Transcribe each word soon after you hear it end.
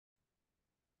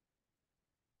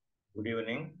Good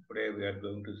evening. Today we are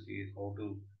going to see how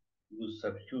to use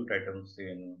substitute items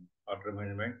in order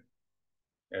management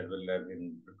as well as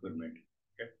in procurement.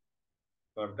 Okay.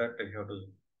 For that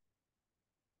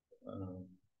uh,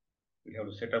 we have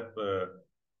to set up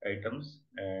items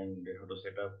and we have to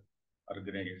set up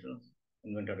organizations,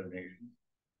 inventory organizations.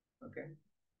 Okay.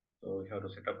 So we have to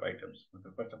set up items.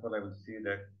 Okay. First of all, I will see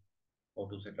that how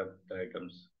to set up the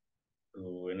items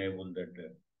to enable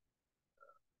that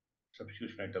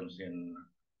substitution items in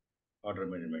order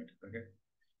management. Okay.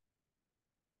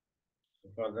 So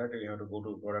for that, we have to go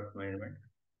to product management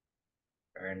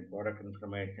and product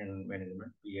information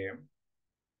management (PIM).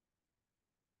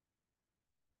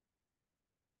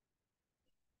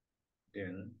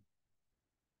 Then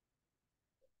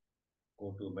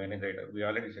go to manage item. We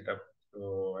already set up,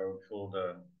 so I would show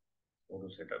the how to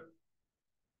set up.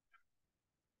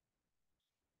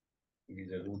 It is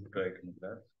a root item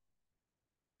class.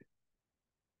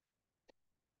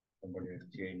 Somebody has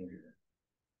changed it.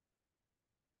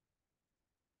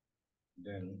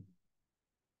 Then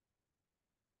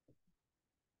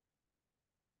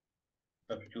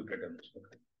substitute items.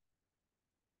 Okay.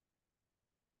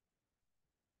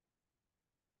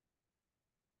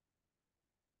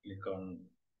 Click on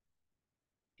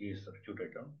key substitute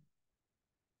item.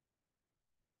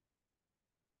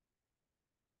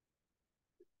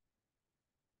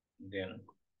 Then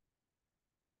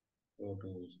go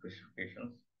to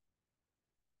specifications.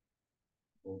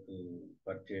 Go to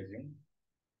purchasing.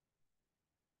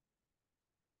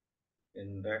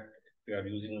 In that, if you are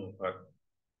using for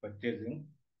purchasing,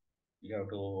 you have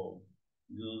to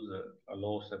use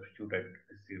allow substitute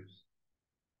receipts.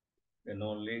 Then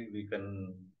only we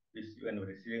can, when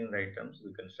receiving the items,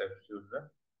 we can substitute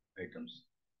the items.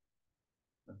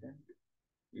 Okay.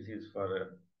 This is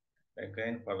for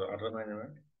again for the order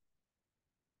management.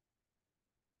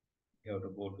 You have to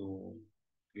go to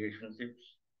relationships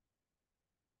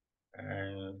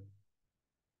and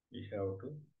we have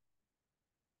to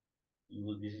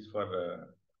use this is for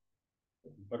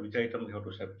which item we have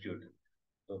to substitute.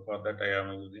 So for that I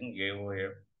am using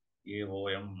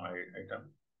AOM my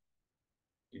item.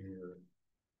 This is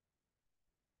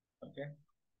okay.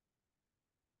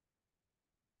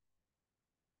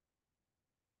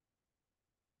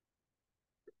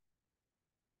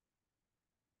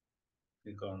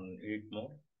 Click on edit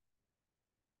more.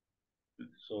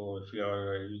 So if you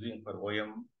are using for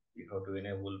OM, you have to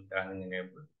enable planning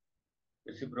enable.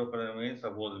 Reciprocal means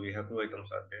suppose we have two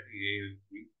items are there, A,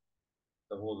 B.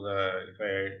 Suppose if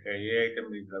A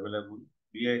item is available,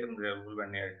 B item is available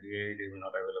when A item is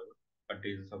not available. But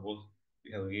is suppose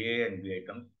we have A and B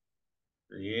items.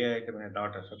 The A item has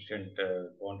not a sufficient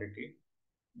quantity,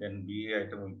 then B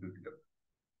item will be picked up.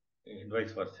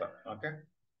 Vice versa. Okay.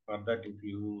 For that, if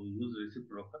you use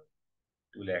reciprocal,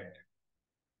 it will act.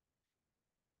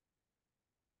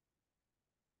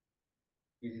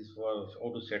 This is for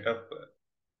how to set up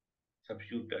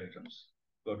substitute items.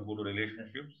 You have to go to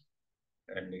relationships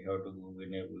and you have to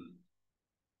enable.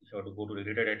 You have to go to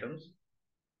related items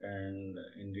and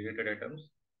in related items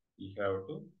you have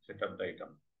to set up the item.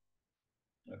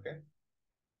 Okay.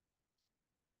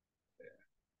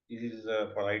 This is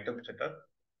for item setup.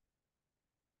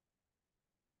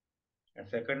 And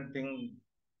second thing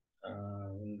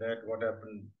in that what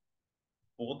happened,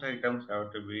 both items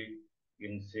have to be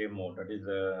in same mode. That is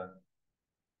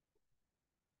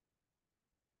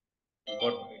you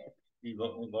got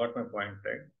you got my point,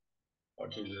 right?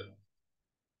 What is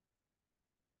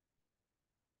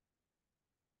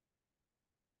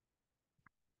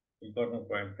you got my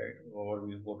point, right?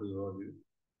 Overview, go to overview.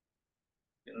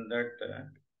 In that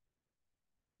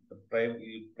the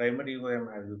primary OM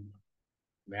has to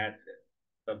match.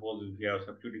 Suppose if you are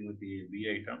substituting with the B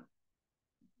item,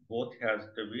 both has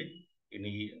to be in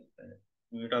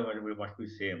unit of variable must be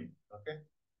same. Okay.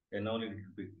 Then only it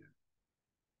will be.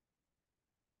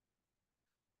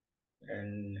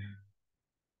 And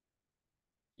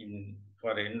in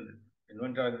for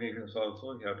inventory aggregations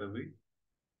also you have to be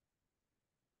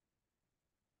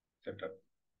set up.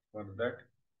 For that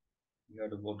you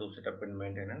have to go to setup and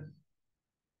maintenance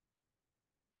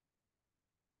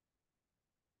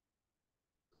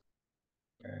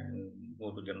and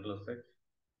go to general search,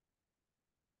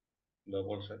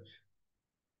 global search,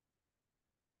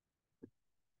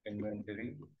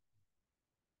 inventory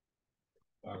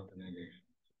organization.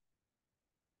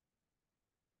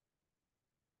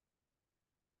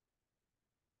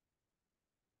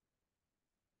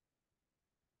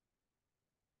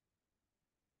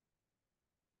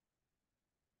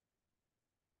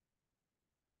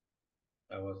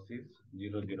 Ours is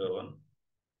 001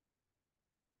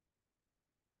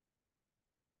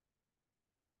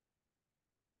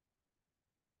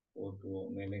 go to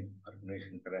many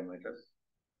organization parameters.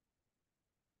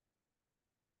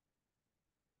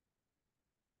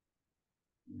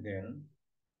 Then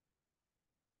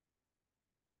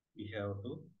we have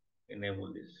to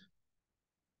enable this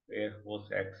where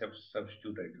host accepts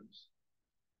substitute items.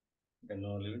 Then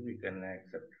only we can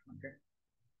accept. Okay.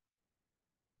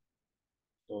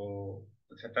 So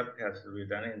the setup has to be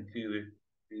done in three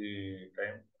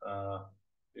time.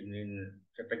 In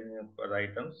setting up the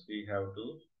items, we have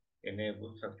to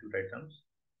enable substitute items,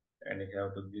 and we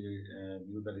have to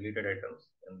give the related items,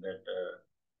 and that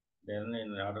then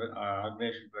in other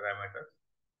organization parameters,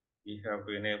 we have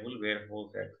to enable where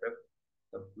host accept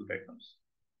substitute items.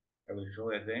 I will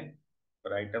show again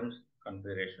for items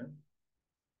configuration.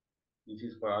 This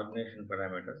is for organization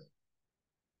parameters.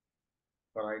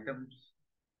 For items,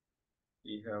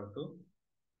 we have to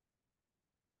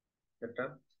set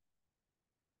up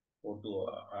go to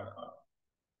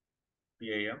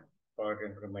PIM, Product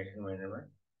Information Management,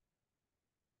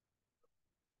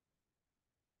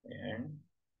 and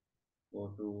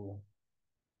go to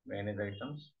Manage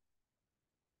Items,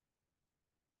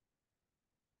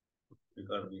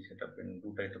 because we set up in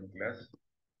root item class.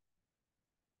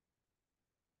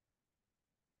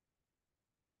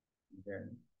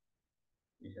 Then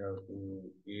we have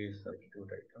to create substitute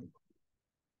item.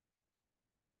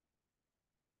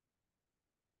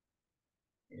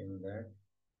 In that,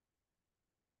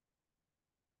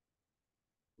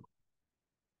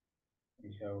 we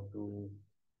have to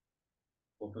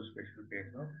go to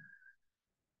specification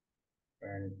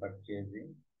and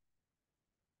purchasing,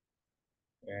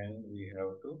 and we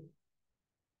have to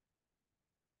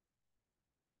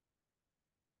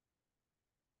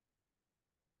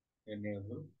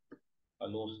enable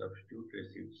allow substitute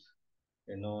receipts.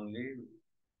 Then only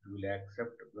we will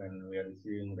accept when we are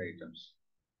receiving the items.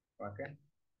 Okay,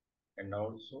 and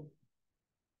also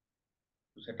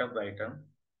to set up the item,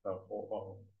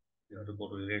 you have to go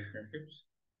to relationships,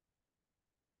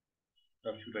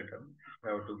 substitute item, you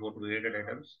have to go to related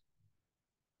items,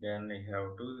 then you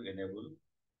have to enable,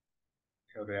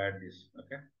 you have to add this,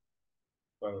 okay,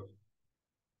 for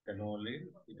then only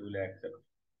it will accept.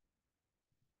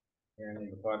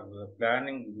 And for the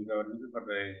planning, we are using for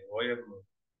the OM,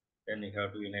 then you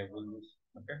have to enable this,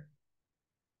 okay.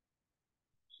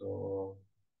 So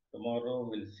tomorrow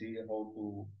we'll see how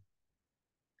to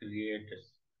create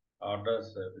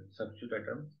orders with substitute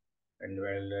items and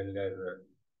well as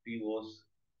POs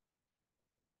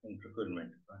in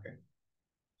procurement, okay.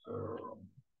 So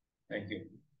thank you.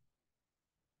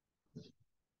 If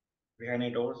you have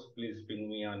any doubts, please ping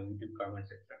me on YouTube comment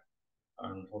section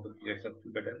on how to create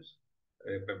substitute items.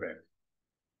 Bye bye.